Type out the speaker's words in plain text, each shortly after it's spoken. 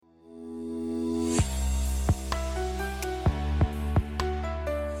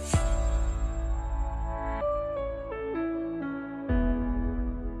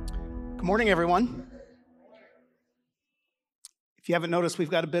Morning, everyone. If you haven't noticed, we've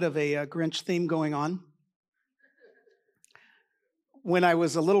got a bit of a Grinch theme going on. When I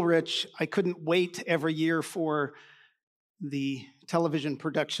was a little rich, I couldn't wait every year for the television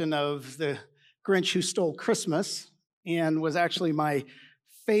production of The Grinch Who Stole Christmas, and was actually my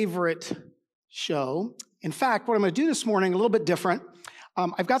favorite show. In fact, what I'm going to do this morning, a little bit different.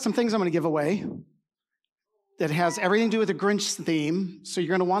 I've got some things I'm going to give away that has everything to do with the Grinch theme, so you're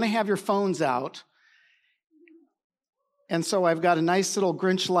going to want to have your phones out. And so I've got a nice little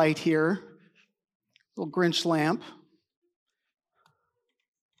Grinch light here, little Grinch lamp.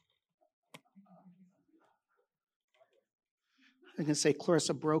 I can say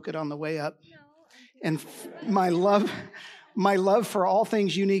Clarissa broke it on the way up. And my love for all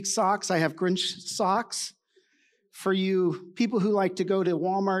things unique socks, I have Grinch socks. For you people who like to go to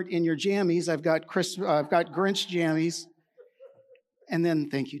Walmart in your jammies, I've got Grinch jammies. And then,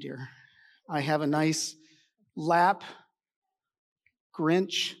 thank you, dear, I have a nice lap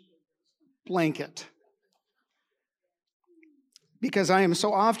Grinch blanket. Because I am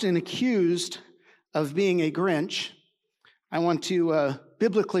so often accused of being a Grinch, I want to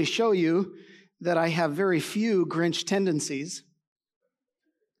biblically show you that I have very few Grinch tendencies.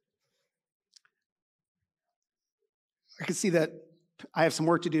 I can see that I have some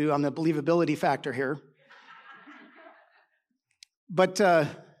work to do on the believability factor here. But I'm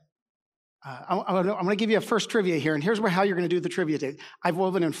going to give you a first trivia here, and here's how you're going to do the trivia today. I've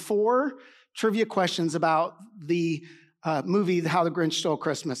woven in 4 trivia questions about the movie How the Grinch Stole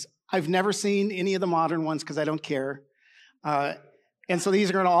Christmas. I've never seen any of the modern ones because I don't care. And so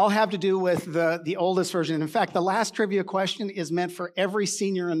these are going to all have to do with the oldest version. In fact, the last trivia question is meant for every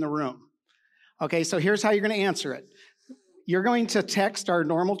senior in the room. Okay, so here's how you're going to answer it. You're going to text our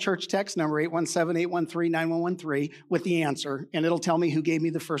normal church text number, 817-813-9113, with the answer, and it'll tell me who gave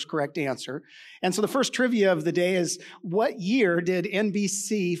me the first correct answer. And so the first trivia of the day is, what year did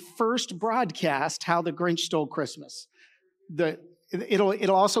NBC first broadcast How the Grinch Stole Christmas?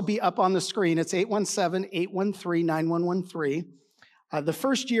 It'll also be up on the screen. It's 817-813-9113. The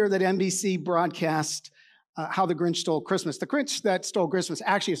first year that NBC broadcast How the Grinch Stole Christmas. The Grinch that Stole Christmas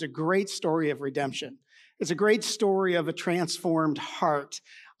actually is a great story of redemption. It's a great story of a transformed heart.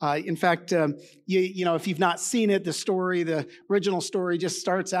 In fact, you know, if you've not seen it, the original story just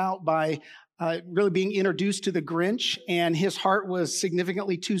starts out by really being introduced to the Grinch, and his heart was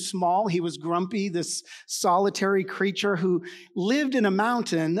significantly too small. He was grumpy, this solitary creature who lived in a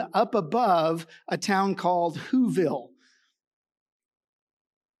mountain up above a town called Whoville.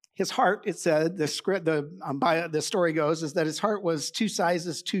 His heart, it said, the story goes, is that his heart was 2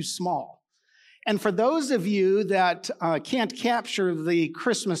 sizes too small. And for those of you that can't capture the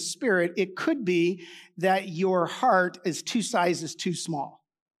Christmas spirit, it could be that your heart is 2 sizes too small.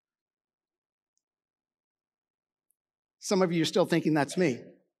 Some of you are still thinking that's me.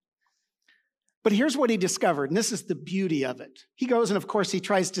 But here's what he discovered, and this is the beauty of it. He goes and, of course, he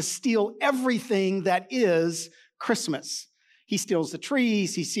tries to steal everything that is Christmas. He steals the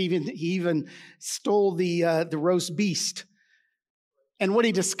trees. He even stole the roast beast. And what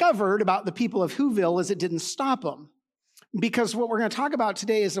he discovered about the people of Whoville is it didn't stop him. Because what we're going to talk about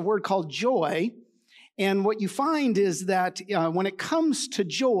today is a word called joy. And what you find is that when it comes to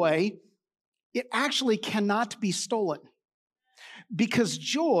joy, it actually cannot be stolen. Because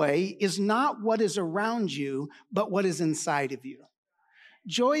joy is not what is around you, but what is inside of you.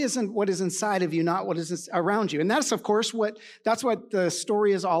 Joy isn't what is inside of you, not what is around you. And that's, of course, what the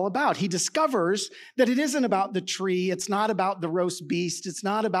story is all about. He discovers that it isn't about the tree. It's not about the roast beast. It's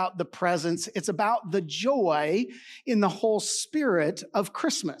not about the presents. It's about the joy in the whole spirit of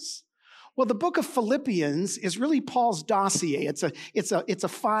Christmas. Well, the book of Philippians is really Paul's dossier. It's a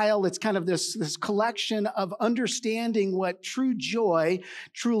file. It's kind of this collection of understanding what true joy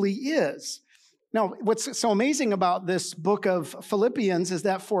truly is. Now, what's so amazing about this book of Philippians is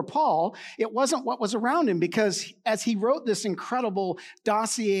that for Paul, it wasn't what was around him, because as he wrote this incredible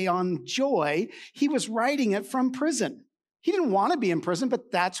dossier on joy, he was writing it from prison. He didn't want to be in prison,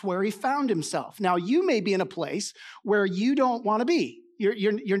 but that's where he found himself. Now, you may be in a place where you don't want to be.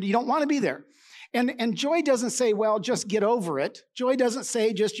 You don't want to be there. And joy doesn't say, well, just get over it. Joy doesn't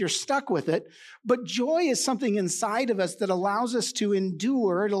say just you're stuck with it. But joy is something inside of us that allows us to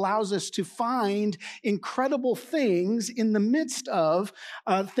endure. It allows us to find incredible things in the midst of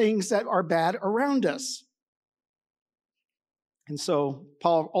things that are bad around us. And so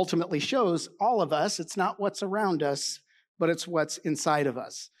Paul ultimately shows all of us, it's not what's around us, but it's what's inside of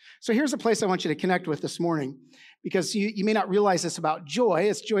us. So here's a place I want you to connect with this morning, because you may not realize this about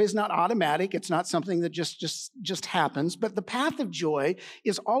joy. Joy is not automatic. It's not something that just happens, but the path of joy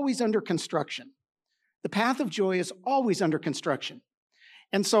is always under construction. The path of joy is always under construction.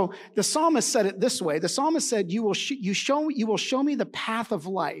 And so the psalmist said it this way. The psalmist said, you will show me the path of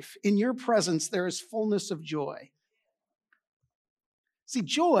life. In your presence, there is fullness of joy. See,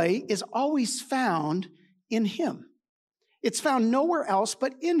 joy is always found in him. It's found nowhere else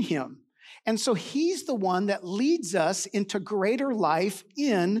but in him. And so he's the one that leads us into greater life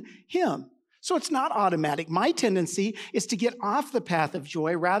in him. So it's not automatic. My tendency is to get off the path of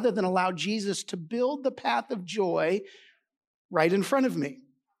joy rather than allow Jesus to build the path of joy right in front of me.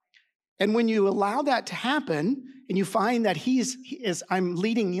 And when you allow that to happen and you find that I'm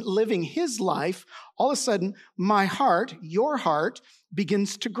living his life, all of a sudden my heart, your heart,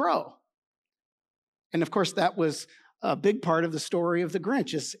 begins to grow. And of course, that was a big part of the story of the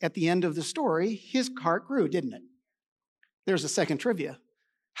Grinch. Is at the end of the story, his heart grew, didn't it? There's a second trivia.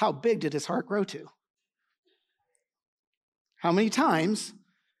 How big did his heart grow to? How many times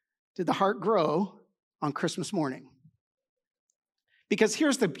did the heart grow on Christmas morning? Because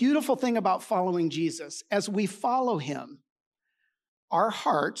here's the beautiful thing about following Jesus. As we follow him, our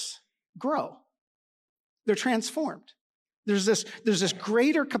hearts grow. They're transformed. There's this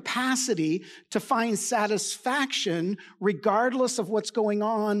greater capacity to find satisfaction regardless of what's going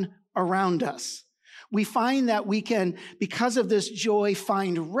on around us. We find that we can, because of this joy,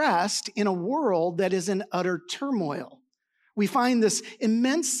 find rest in a world that is in utter turmoil. We find this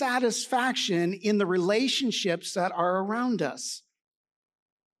immense satisfaction in the relationships that are around us.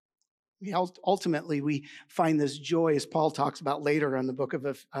 Ultimately, we find this joy, as Paul talks about later in the book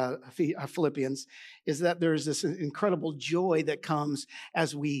of Philippians, is that there's this incredible joy that comes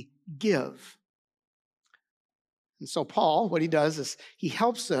as we give. And so Paul, what he does is he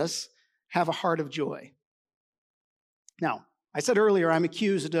helps us have a heart of joy. Now, I said earlier, I'm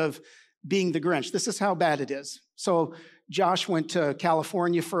accused of being the Grinch. This is how bad it is. So Josh went to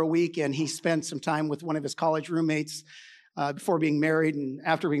California for a week, and he spent some time with one of his college roommates before being married. And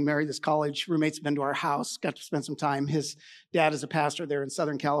after being married, this college roommate's been to our house, got to spend some time. His dad is a pastor there in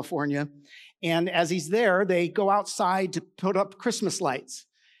Southern California. And as he's there, they go outside to put up Christmas lights.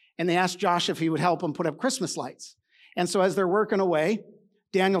 And they asked Josh if he would help them put up Christmas lights. And so as they're working away,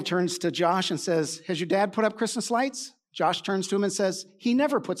 Daniel turns to Josh and says, "Has your dad put up Christmas lights?" Josh turns to him and says, "He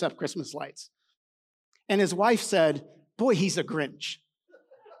never puts up Christmas lights." And his wife said, "Boy, he's a Grinch."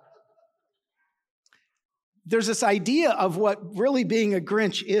 There's this idea of what really being a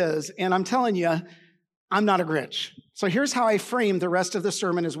Grinch is, and I'm telling you, I'm not a Grinch. So here's how I frame the rest of the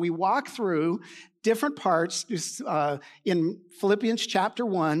sermon as we walk through different parts in Philippians chapter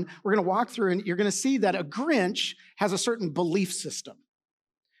 1. We're going to walk through, and you're going to see that a Grinch has a certain belief system.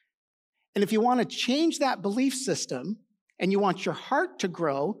 And if you want to change that belief system and you want your heart to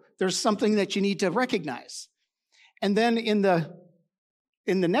grow, there's something that you need to recognize. And then in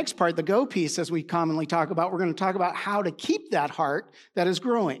the next part, the go piece, as we commonly talk about, we're going to talk about how to keep that heart that is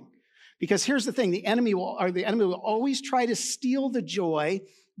growing. Because here's the thing, the enemy will always try to steal the joy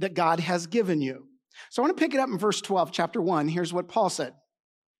that God has given you. So I want to pick it up in verse 12, chapter 1. Here's what Paul said.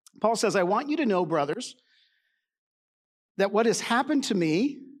 Paul says, "I want you to know, brothers, that what has happened to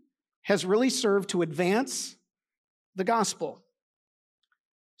me has really served to advance the gospel,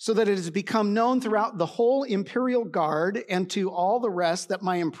 so that it has become known throughout the whole imperial guard and to all the rest that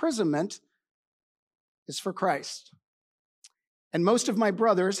my imprisonment is for Christ. And most of my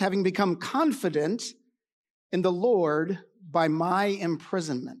brothers, having become confident in the Lord by my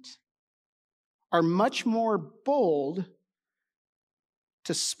imprisonment, are much more bold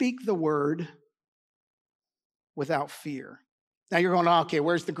to speak the word without fear." Now you're going, okay,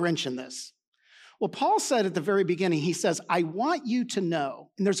 where's the Grinch in this? Well, Paul said at the very beginning, he says, "I want you to know."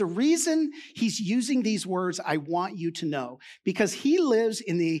 And there's a reason he's using these words, "I want you to know," because he lived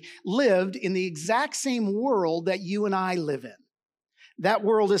in the exact same world that you and I live in. That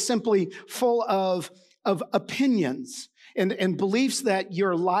world is simply full of opinions and beliefs that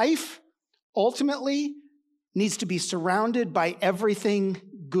your life ultimately needs to be surrounded by everything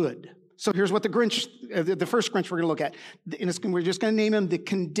good. So here's what the first Grinch we're going to look at. We're just going to name him the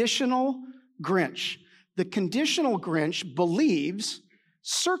conditional Grinch. The conditional Grinch believes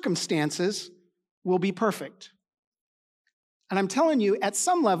circumstances will be perfect. And I'm telling you, at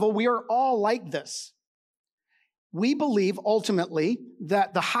some level, we are all like this. We believe ultimately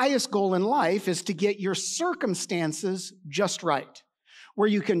that the highest goal in life is to get your circumstances just right, where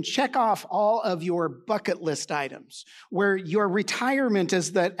you can check off all of your bucket list items, where your retirement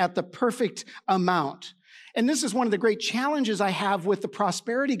is at the perfect amount, And this is one of the great challenges I have with the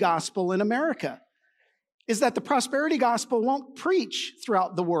prosperity gospel in America, is that the prosperity gospel won't preach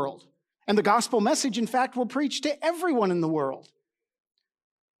throughout the world. And the gospel message, in fact, will preach to everyone in the world.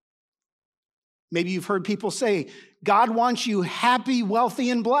 Maybe you've heard people say, God wants you happy, wealthy,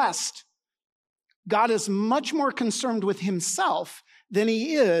 and blessed. God is much more concerned with himself than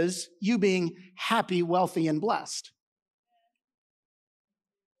he is you being happy, wealthy, and blessed.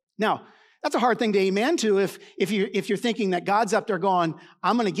 Now, that's a hard thing to amen to if you're thinking that God's up there going,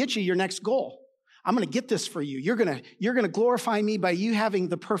 I'm going to get you your next goal. I'm going to get this for you. You're going to glorify me by you having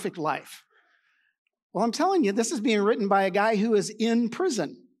the perfect life. Well, I'm telling you, this is being written by a guy who is in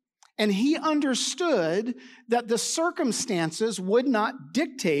prison. And he understood that the circumstances would not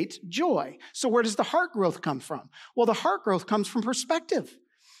dictate joy. So where does the heart growth come from? Well, the heart growth comes from perspective.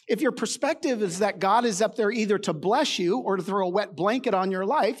 If your perspective is that God is up there either to bless you or to throw a wet blanket on your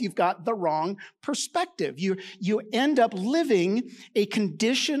life, you've got the wrong perspective. You end up living a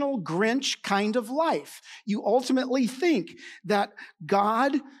conditional Grinch kind of life. You ultimately think that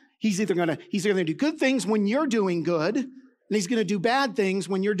God, he's either going to do good things when you're doing good, and he's going to do bad things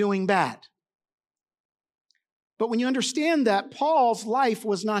when you're doing bad. But when you understand that Paul's life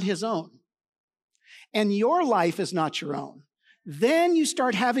was not his own, and your life is not your own, then you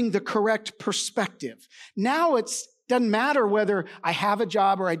start having the correct perspective. Now it doesn't matter whether I have a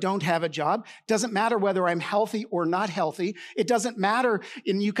job or I don't have a job. It doesn't matter whether I'm healthy or not healthy. It doesn't matter,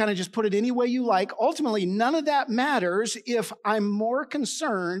 and you kind of just put it any way you like. Ultimately, none of that matters if I'm more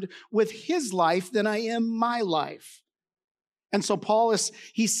concerned with his life than I am my life. And so Paul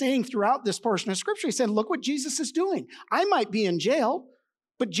he's saying throughout this portion of scripture, he said, look what Jesus is doing. I might be in jail,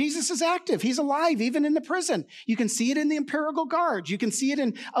 but Jesus is active. He's alive, even in the prison. You can see it in the imperial guards. You can see it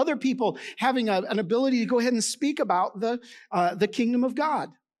in other people having an ability to go ahead and speak about the kingdom of God,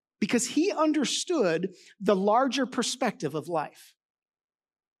 because he understood the larger perspective of life.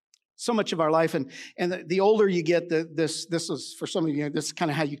 So much of our life, and the older you get, this is for some of you, this is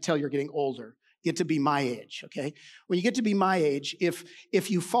kind of how you tell you're getting older. Get to be my age, okay? When you get to be my age,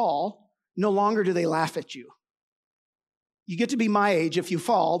 if you fall, no longer do they laugh at you. You get to be my age, if you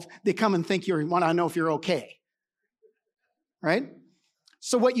fall, they come and think want to know if you're okay, right?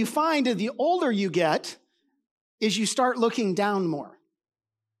 So what you find is the older you get is you start looking down more.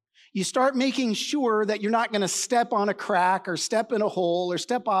 You start making sure that you're not going to step on a crack or step in a hole or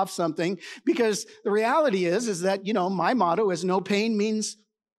step off something, because the reality is that, my motto is no pain means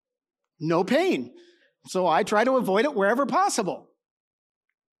no pain. So I try to avoid it wherever possible.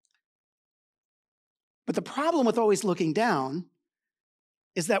 But the problem with always looking down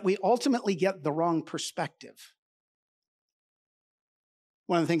is that we ultimately get the wrong perspective.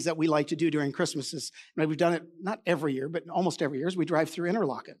 One of the things that we like to do during Christmas is, we've done it not every year, but almost every year, is we drive through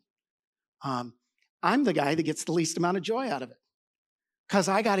Interlaken. I'm the guy that gets the least amount of joy out of it, because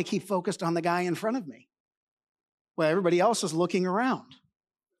I got to keep focused on the guy in front of me while everybody else is looking around.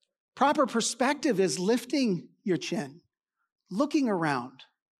 Proper perspective is lifting your chin, looking around,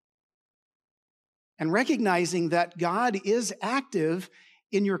 and recognizing that God is active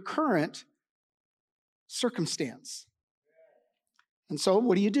in your current circumstance. And so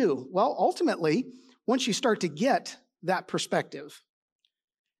what do? Well, ultimately, once you start to get that perspective,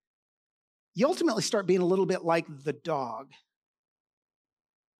 you ultimately start being a little bit like the dog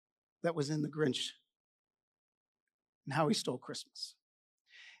that was in The Grinch and How He Stole Christmas.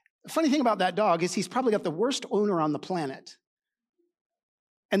 The funny thing about that dog is he's probably got the worst owner on the planet.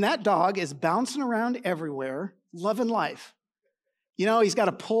 And that dog is bouncing around everywhere, loving life. He's got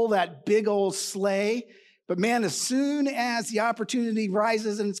to pull that big old sleigh. But man, as soon as the opportunity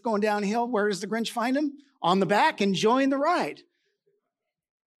rises and it's going downhill, where does the Grinch find him? On the back, enjoying the ride.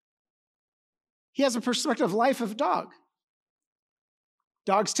 He has a perspective of life of a dog.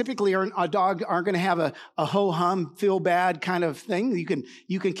 Dogs typically aren't going to have a ho-hum, feel bad kind of thing.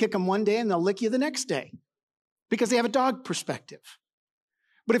 You can kick them one day and they'll lick you the next day because they have a dog perspective.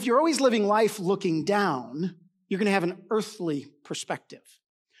 But if you're always living life looking down, you're going to have an earthly perspective.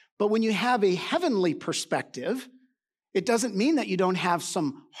 But when you have a heavenly perspective, it doesn't mean that you don't have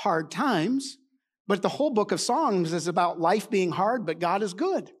some hard times, but the whole book of Psalms is about life being hard, but God is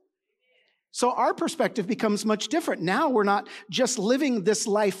good. So our perspective becomes much different. Now we're not just living this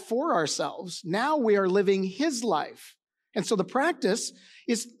life for ourselves. Now we are living His life. And so the practice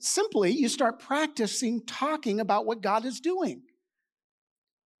is simply you start practicing talking about what God is doing.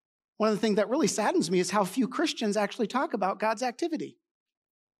 One of the things that really saddens me is how few Christians actually talk about God's activity.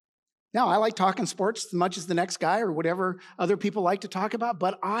 Now, I like talking sports as much as the next guy or whatever other people like to talk about,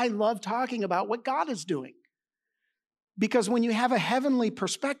 but I love talking about what God is doing. Because when you have a heavenly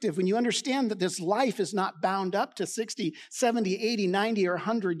perspective, when you understand that this life is not bound up to 60, 70, 80, 90, or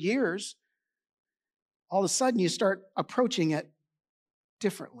 100 years, all of a sudden you start approaching it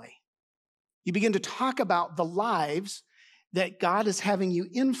differently. You begin to talk about the lives that God is having you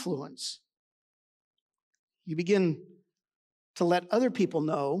influence. You begin to let other people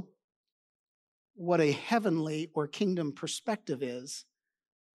know what a heavenly or kingdom perspective is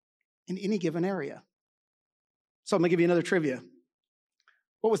in any given area. So I'm going to give you another trivia.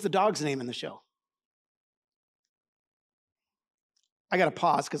 What was the dog's name in the show? I got to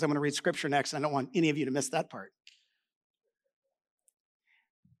pause because I'm going to read scripture next, and I don't want any of you to miss that part.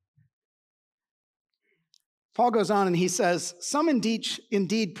 Paul goes on and he says, some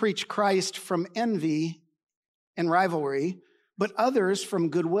indeed preach Christ from envy and rivalry, but others from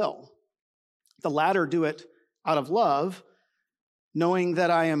goodwill. The latter do it out of love, knowing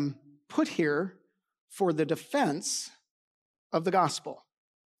that I am put here for the defense of the gospel.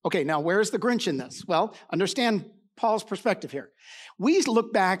 Okay, now where's the Grinch in this? Well, understand Paul's perspective here. We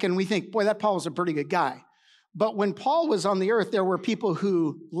look back and we think, boy, that Paul was a pretty good guy. But when Paul was on the earth, there were people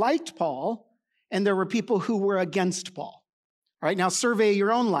who liked Paul and there were people who were against Paul. All right, now survey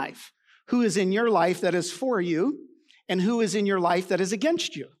your own life. Who is in your life that is for you and who is in your life that is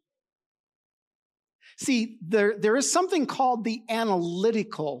against you? See, there is something called the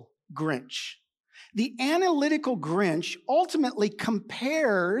analytical Grinch. The analytical Grinch ultimately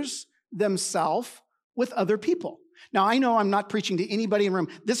compares themselves with other people. Now, I know I'm not preaching to anybody in the room.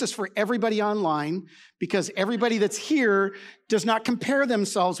 This is for everybody online because everybody that's here does not compare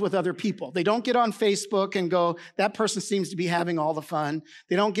themselves with other people. They don't get on Facebook and go, that person seems to be having all the fun.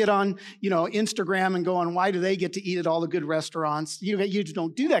 They don't get on, Instagram and go on, why do they get to eat at all the good restaurants? You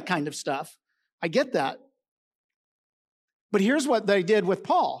don't do that kind of stuff. I get that. But here's what they did with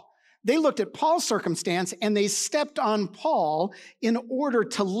Paul. They looked at Paul's circumstance and they stepped on Paul in order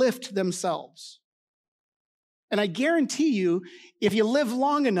to lift themselves. And I guarantee you, if you live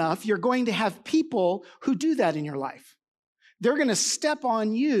long enough, you're going to have people who do that in your life. They're going to step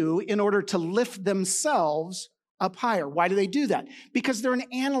on you in order to lift themselves up higher. Why do they do that? Because they're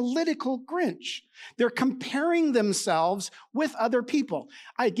an analytical Grinch. They're comparing themselves with other people.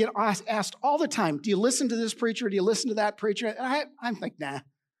 I get asked all the time, do you listen to this preacher? Do you listen to that preacher? And I'm like, nah,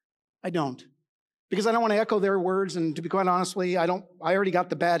 I don't. Because I don't want to echo their words. And to be quite honestly, I already got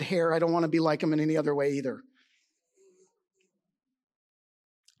the bad hair. I don't want to be like them in any other way either.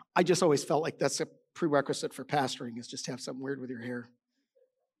 I just always felt like that's a prerequisite for pastoring, is just have something weird with your hair.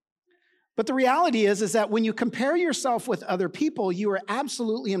 But the reality is that when you compare yourself with other people, you are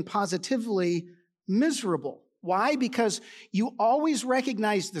absolutely and positively miserable. Why? Because you always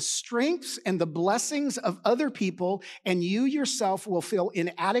recognize the strengths and the blessings of other people, and you yourself will feel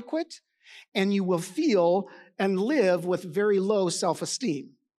inadequate, and you will feel and live with very low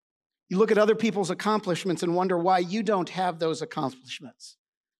self-esteem. You look at other people's accomplishments and wonder why you don't have those accomplishments.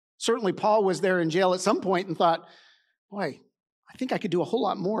 Certainly, Paul was there in jail at some point and thought, boy, I think I could do a whole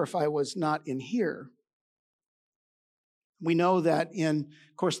lot more if I was not in here. We know that in,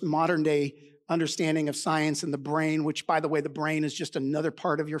 of course, the modern day understanding of science and the brain, which, by the way, the brain is just another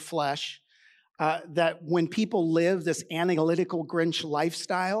part of your flesh, that when people live this analytical Grinch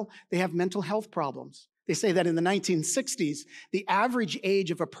lifestyle, they have mental health problems. They say that in the 1960s, the average age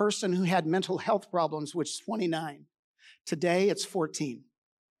of a person who had mental health problems was 29. Today, it's 14.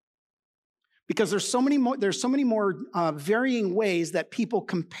 Because there's so many more varying ways that people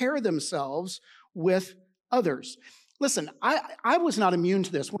compare themselves with others. Listen, I was not immune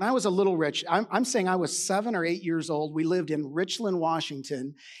to this. When I was a little rich, I'm saying I was 7 or 8 years old. We lived in Richland,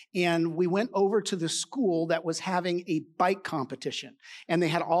 Washington, and we went over to the school that was having a bike competition. And they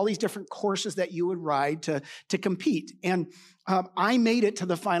had all these different courses that you would ride to compete. And I made it to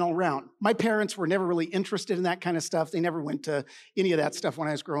the final round. My parents were never really interested in that kind of stuff. They never went to any of that stuff when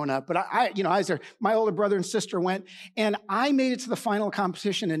I was growing up. But I was there. My older brother and sister went, and I made it to the final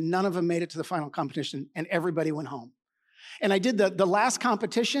competition, and none of them made it to the final competition, and everybody went home. And I did the last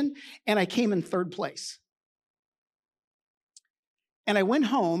competition, and I came in 3rd place. And I went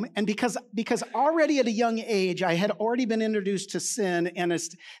home, and because already at a young age, I had already been introduced to sin and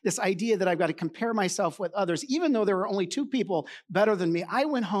this idea that I've got to compare myself with others, even though there were only 2 people better than me, I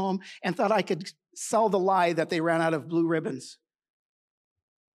went home and thought I could sell the lie that they ran out of blue ribbons.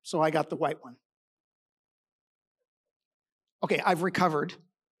 So I got the white one. Okay, I've recovered.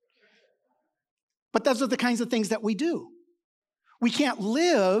 But those are the kinds of things that we do. We can't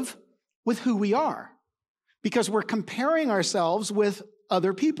live with who we are because we're comparing ourselves with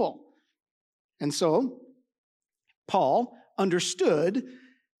other people. And so Paul understood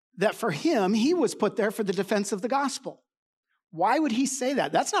that for him, he was put there for the defense of the gospel. Why would he say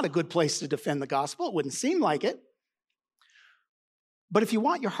that? That's not a good place to defend the gospel. It wouldn't seem like it. But if you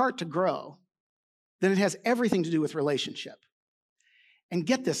want your heart to grow, then it has everything to do with relationship. And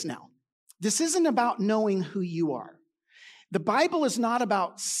get this now. This isn't about knowing who you are. The Bible is not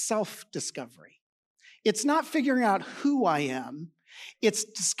about self-discovery. It's not figuring out who I am. It's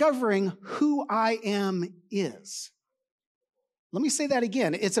discovering who I am is. Let me say that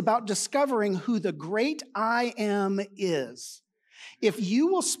again. It's about discovering who the great I am is. If you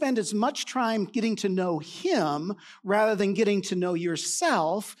will spend as much time getting to know him rather than getting to know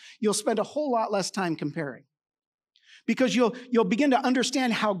yourself, you'll spend a whole lot less time comparing. Because you'll begin to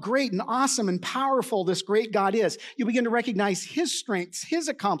understand how great and awesome and powerful this great God is. You'll begin to recognize his strengths, his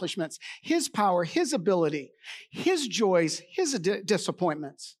accomplishments, his power, his ability, his joys, his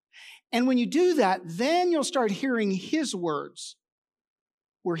disappointments. And when you do that, then you'll start hearing his words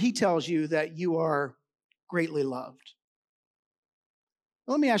where he tells you that you are greatly loved.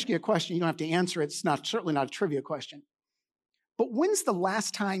 Well, let me ask you a question. You don't have to answer it. It's certainly not a trivia question. But when's the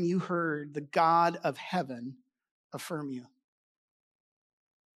last time you heard the God of heaven affirm you?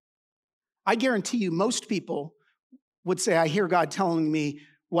 I guarantee you most people would say, I hear God telling me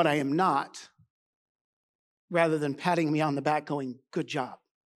what I am not, rather than patting me on the back going, good job.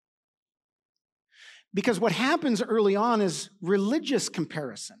 Because what happens early on is religious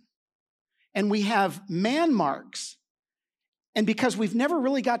comparison. And we have man marks. And because we've never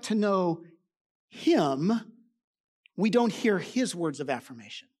really got to know him, we don't hear his words of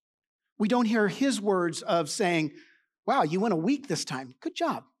affirmation. We don't hear his words of saying, wow, you went a week this time. Good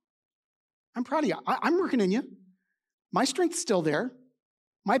job. I'm proud of you. I'm working in you. My strength's still there.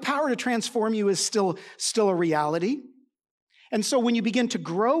 My power to transform you is still a reality. And so when you begin to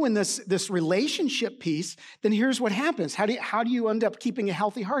grow in this relationship piece, then here's what happens. How do you end up keeping a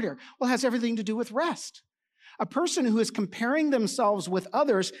healthy heart here? Well, it has everything to do with rest. A person who is comparing themselves with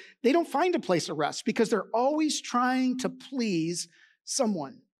others, they don't find a place of rest because they're always trying to please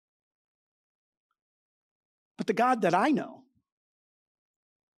someone. But the God that I know,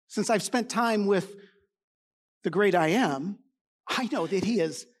 since I've spent time with the great I am, I know that he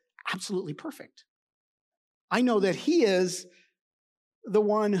is absolutely perfect. I know that he is the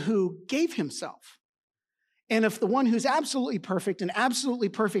one who gave himself. And if the one who's absolutely perfect and absolutely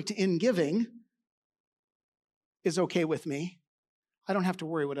perfect in giving is okay with me, I don't have to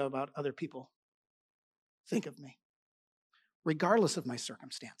worry what about other people think of me, regardless of my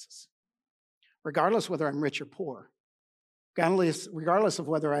circumstances, regardless whether I'm rich or poor, regardless of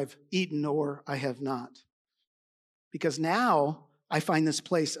whether I've eaten or I have not. Because now I find this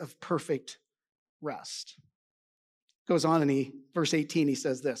place of perfect rest. Goes on and verse 18, he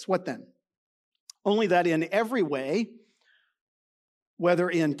says this, what then? Only that in every way, whether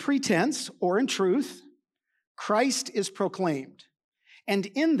in pretense or in truth, Christ is proclaimed. And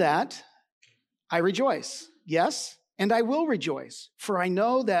in that I rejoice. Yes, and I will rejoice, for I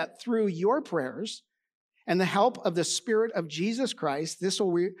know that through your prayers and the help of the Spirit of Jesus Christ, this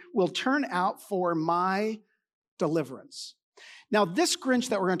will turn out for my deliverance. Now, this Grinch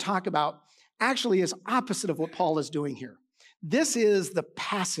that we're going to talk about actually is opposite of what Paul is doing here. This is the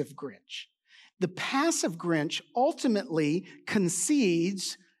passive Grinch. The passive Grinch ultimately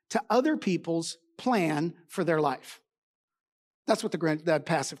concedes to other people's plan for their life. That's what the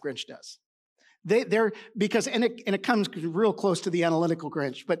passive Grinch does. It comes real close to the analytical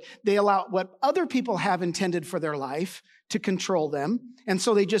Grinch, but they allow what other people have intended for their life to control them, and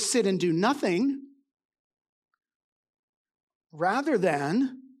so they just sit and do nothing rather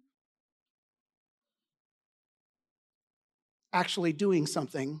than actually doing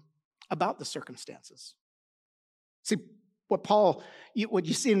something about the circumstances. See, what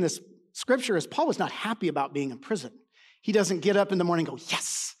you see in this scripture is Paul was not happy about being in prison. He doesn't get up in the morning and go,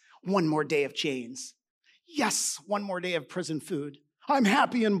 yes, one more day of chains. Yes, one more day of prison food. I'm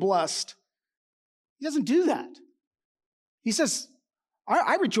happy and blessed. He doesn't do that. He says,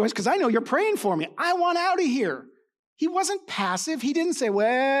 I rejoice because I know you're praying for me. I want out of here. He wasn't passive. He didn't say,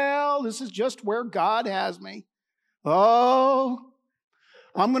 well, this is just where God has me. Oh,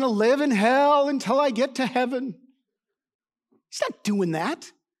 I'm going to live in hell until I get to heaven. He's not doing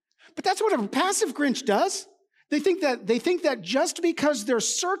that. But that's what a passive Grinch does. They think that just because their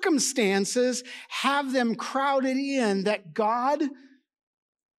circumstances have them crowded in, that God has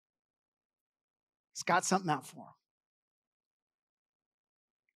got something out for them.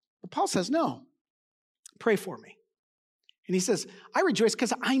 But Paul says, no, pray for me. And he says, I rejoice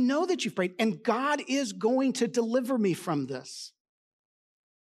because I know that you've prayed, and God is going to deliver me from this.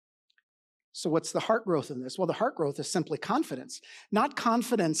 So what's the heart growth in this? Well, the heart growth is simply confidence. Not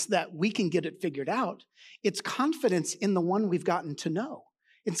confidence that we can get it figured out. It's confidence in the one we've gotten to know.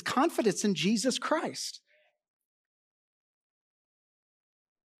 It's confidence in Jesus Christ.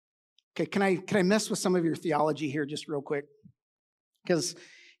 Okay, can I mess with some of your theology here just real quick? Because,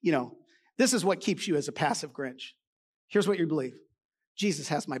 this is what keeps you as a passive Grinch. Here's what you believe. Jesus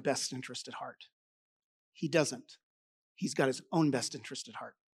has my best interest at heart. He doesn't. He's got his own best interest at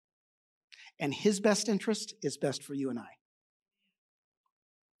heart. And his best interest is best for you and I.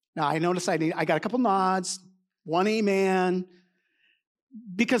 Now, I notice I got a couple nods, one amen.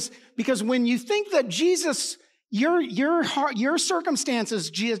 Because when you think that Jesus, your heart, your circumstances,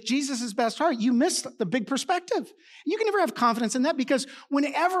 Jesus' best heart, you miss the big perspective. You can never have confidence in that because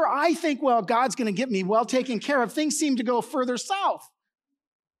whenever I think, well, God's going to get me well taken care of, things seem to go further south.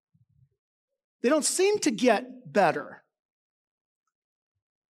 They don't seem to get better.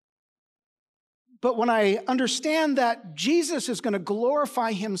 But when I understand that Jesus is going to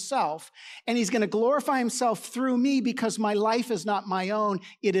glorify himself, and he's going to glorify himself through me because my life is not my own,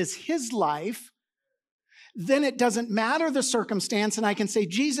 it is his life, then it doesn't matter the circumstance, and I can say,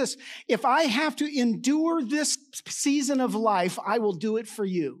 Jesus, if I have to endure this season of life, I will do it for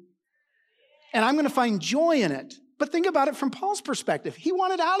you. And I'm going to find joy in it. But think about it from Paul's perspective. He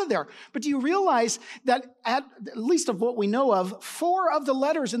wanted out of there. But do you realize that at least of what we know of, 4 of the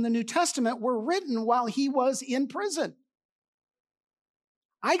letters in the New Testament were written while he was in prison?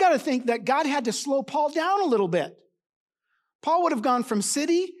 I got to think that God had to slow Paul down a little bit. Paul would have gone from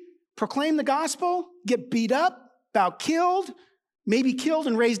city, proclaim the gospel, get beat up, about killed, maybe killed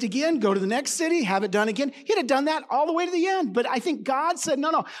and raised again, go to the next city, have it done again. He'd have done that all the way to the end. But I think God said, no,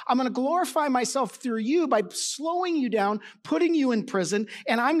 I'm going to glorify myself through you by slowing you down, putting you in prison,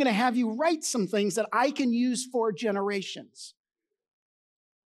 and I'm going to have you write some things that I can use for generations.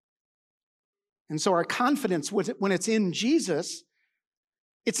 And so our confidence, when it's in Jesus,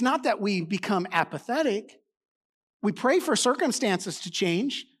 it's not that we become apathetic. We pray for circumstances to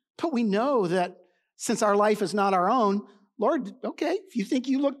change, but we know that since our life is not our own, Lord, okay, if you think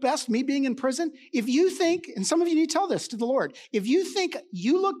you look best, me being in prison, if you think, and some of you need to tell this to the Lord, if you think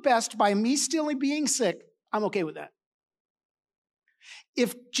you look best by me still being sick, I'm okay with that.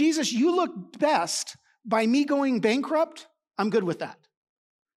 If, Jesus, you look best by me going bankrupt, I'm good with that.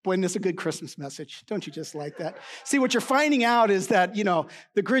 Boy, isn't this a good Christmas message? Don't you just like that? See, what you're finding out is that,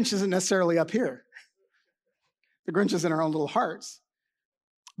 the Grinch isn't necessarily up here. The Grinch is in our own little hearts.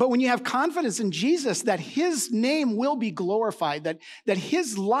 But when you have confidence in Jesus that his name will be glorified, that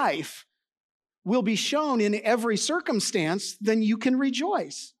his life will be shown in every circumstance, then you can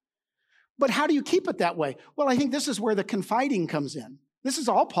rejoice. But how do you keep it that way? Well, I think this is where the confiding comes in. This is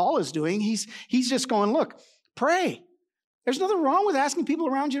all Paul is doing. He's just going, look, pray. There's nothing wrong with asking people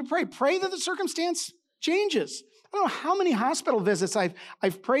around you to pray. Pray that the circumstance changes. I don't know how many hospital visits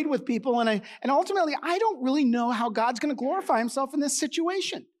I've prayed with people, and ultimately, I don't really know how God's going to glorify himself in this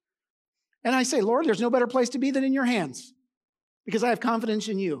situation. And I say, Lord, there's no better place to be than in your hands because I have confidence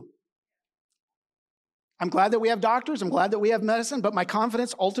in you. I'm glad that we have doctors. I'm glad that we have medicine, but my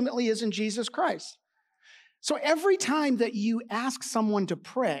confidence ultimately is in Jesus Christ. So every time that you ask someone to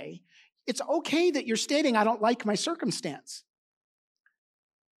pray, it's okay that you're stating, I don't like my circumstance.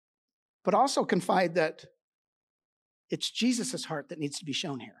 But also confide that it's Jesus' heart that needs to be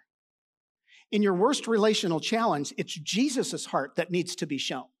shown here. In your worst relational challenge, it's Jesus' heart that needs to be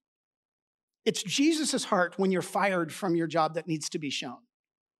shown. It's Jesus' heart when you're fired from your job that needs to be shown.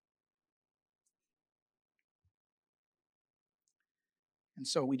 And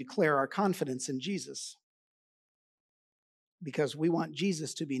so we declare our confidence in Jesus because we want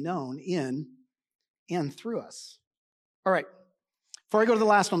Jesus to be known in and through us. All right. Before I go to the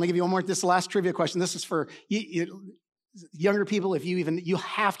last one, let me give you one more. This is the last trivia question. This is for younger people. If you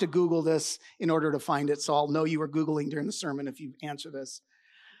have to Google this in order to find it. So I'll know you were Googling during the sermon if you answer this.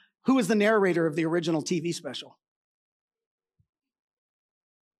 Who is the narrator of the original TV special?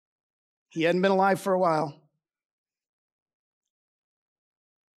 He hadn't been alive for a while.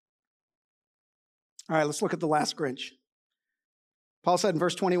 All right, let's look at the last Grinch. Paul said in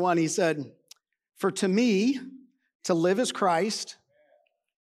verse 21, he said, "For to me, to live is Christ,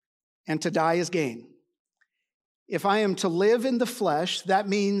 and to die is gain. If I am to live in the flesh, that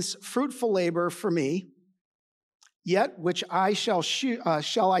means fruitful labor for me. Yet which I shall choose, I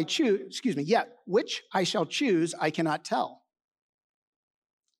cannot tell.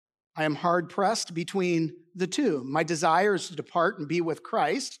 I am hard pressed between the two. My desire is to depart and be with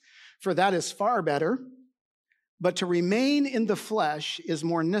Christ, for that is far better. But to remain in the flesh is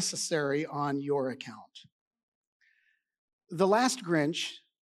more necessary on your account." The last Grinch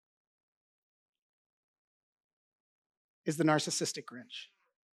is the narcissistic Grinch.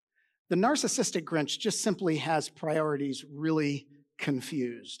 The narcissistic Grinch just simply has priorities really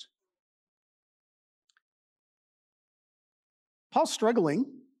confused. Paul's struggling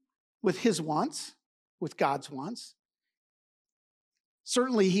with his wants, with God's wants.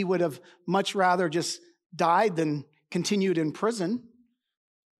 Certainly, he would have much rather just died than continued in prison.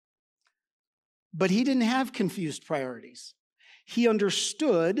 But he didn't have confused priorities. He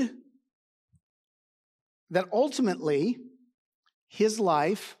understood that ultimately his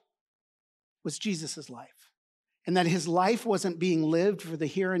life was Jesus' life, and that his life wasn't being lived for the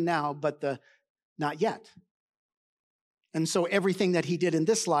here and now, but the not yet. And so everything that he did in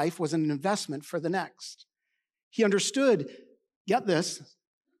this life was an investment for the next. He understood, get this,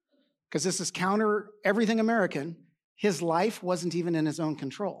 because this is counter everything American, his life wasn't even in his own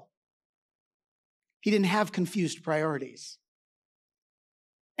control. He didn't have confused priorities.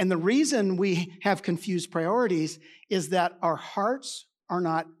 And the reason we have confused priorities is that our hearts are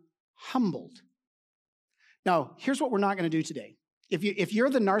not humbled. Now, here's what we're not going to do today. If you're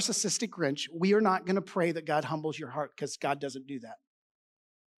the narcissistic Grinch, we are not going to pray that God humbles your heart, because God doesn't do that.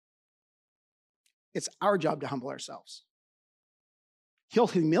 It's our job to humble ourselves. He'll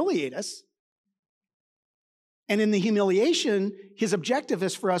humiliate us. And in the humiliation, his objective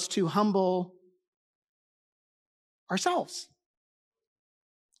is for us to humble ourselves.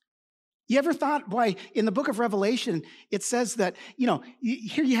 You ever thought why in the book of Revelation, it says that,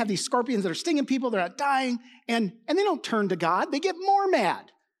 here you have these scorpions that are stinging people, they're not dying, and they don't turn to God. They get more mad.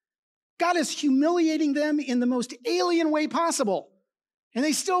 God is humiliating them in the most alien way possible, and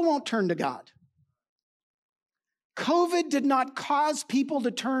they still won't turn to God. COVID did not cause people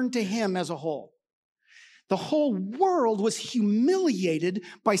to turn to him as a whole. The whole world was humiliated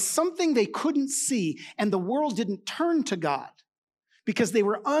by something they couldn't see, and the world didn't turn to God, because they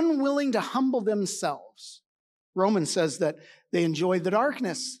were unwilling to humble themselves. Romans says that they enjoyed the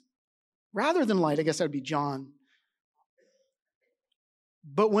darkness rather than light. I guess that would be John.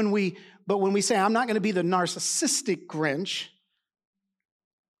 But when we say, I'm not going to be the narcissistic Grinch,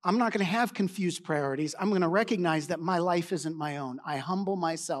 I'm not going to have confused priorities. I'm going to recognize that my life isn't my own. I humble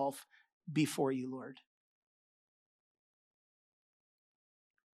myself before you, Lord.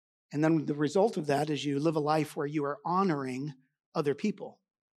 And then the result of that is you live a life where you are honoring other people.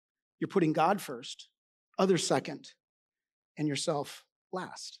 You're putting God first, others second, and yourself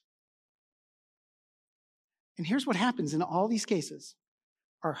last. And here's what happens in all these cases.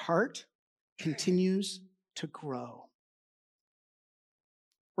 Our heart continues to grow.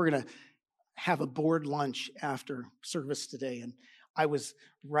 We're going to have a board lunch after service today, and I was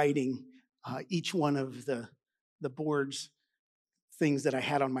writing each one of the board's things that I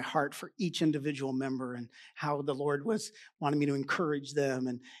had on my heart for each individual member, and how the Lord was wanting me to encourage them,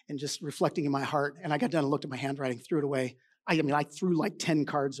 and just reflecting in my heart. And I got done and looked at my handwriting, threw it away. I threw like 10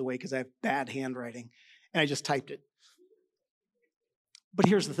 cards away because I have bad handwriting, and I just typed it. But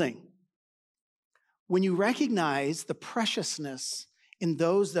here's the thing. When you recognize the preciousness in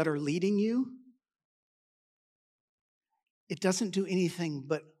those that are leading you, it doesn't do anything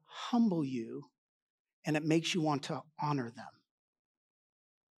but humble you, and it makes you want to honor them.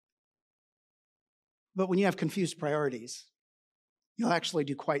 But when you have confused priorities, you'll actually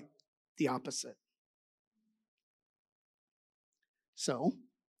do quite the opposite. So,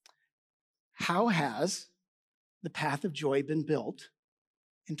 how has the path of joy been built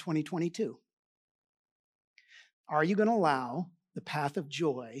in 2022? Are you going to allow the path of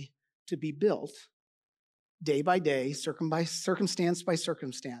joy to be built day by day, circumstance by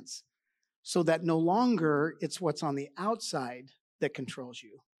circumstance, so that no longer it's what's on the outside that controls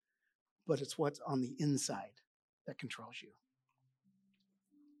you, but it's what's on the inside that controls you?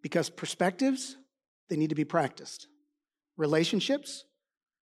 Because perspectives, they need to be practiced. Relationships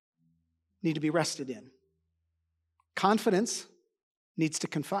need to be rested in. Confidence needs to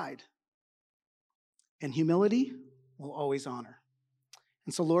confide. And humility will always honor.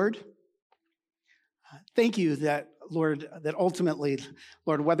 And so, Lord, thank you that, Lord, that ultimately,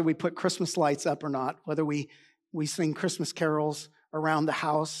 Lord, whether we put Christmas lights up or not, whether we sing Christmas carols around the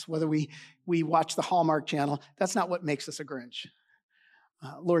house, whether we watch the Hallmark Channel, that's not what makes us a Grinch.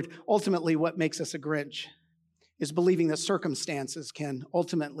 Lord, ultimately what makes us a Grinch is believing that circumstances can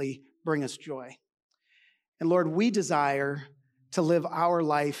ultimately bring us joy. And Lord, we desire to live our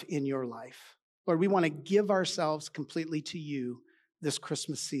life in your life. Lord, we want to give ourselves completely to you this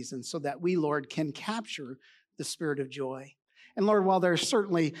Christmas season so that we, Lord, can capture the spirit of joy. And Lord, while there's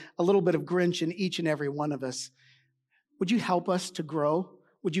certainly a little bit of Grinch in each and every one of us, would you help us to grow?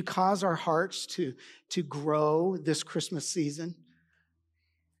 Would you cause our hearts to grow this Christmas season?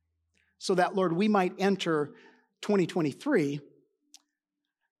 So that, Lord, we might enter 2023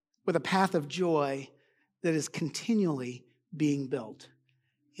 with a path of joy that is continually being built.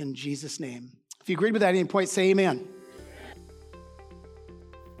 In Jesus' name. If you agreed with that at any point, say amen.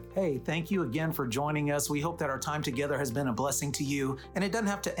 Hey, thank you again for joining us. We hope that our time together has been a blessing to you. And it doesn't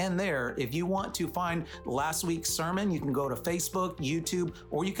have to end there. If you want to find last week's sermon, you can go to Facebook, YouTube,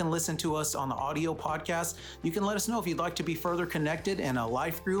 or you can listen to us on the audio podcast. You can let us know if you'd like to be further connected in a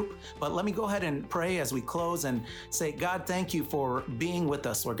life group. But let me go ahead and pray as we close and say, God, thank you for being with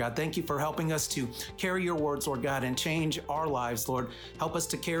us, Lord God. Thank you for helping us to carry your words, Lord God, and change our lives, Lord. Help us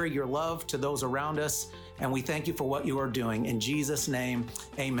to carry your love to those around us. And we thank you for what you are doing. In Jesus' name,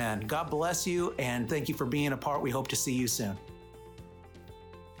 amen. God bless you, and thank you for being a part. We hope to see you soon.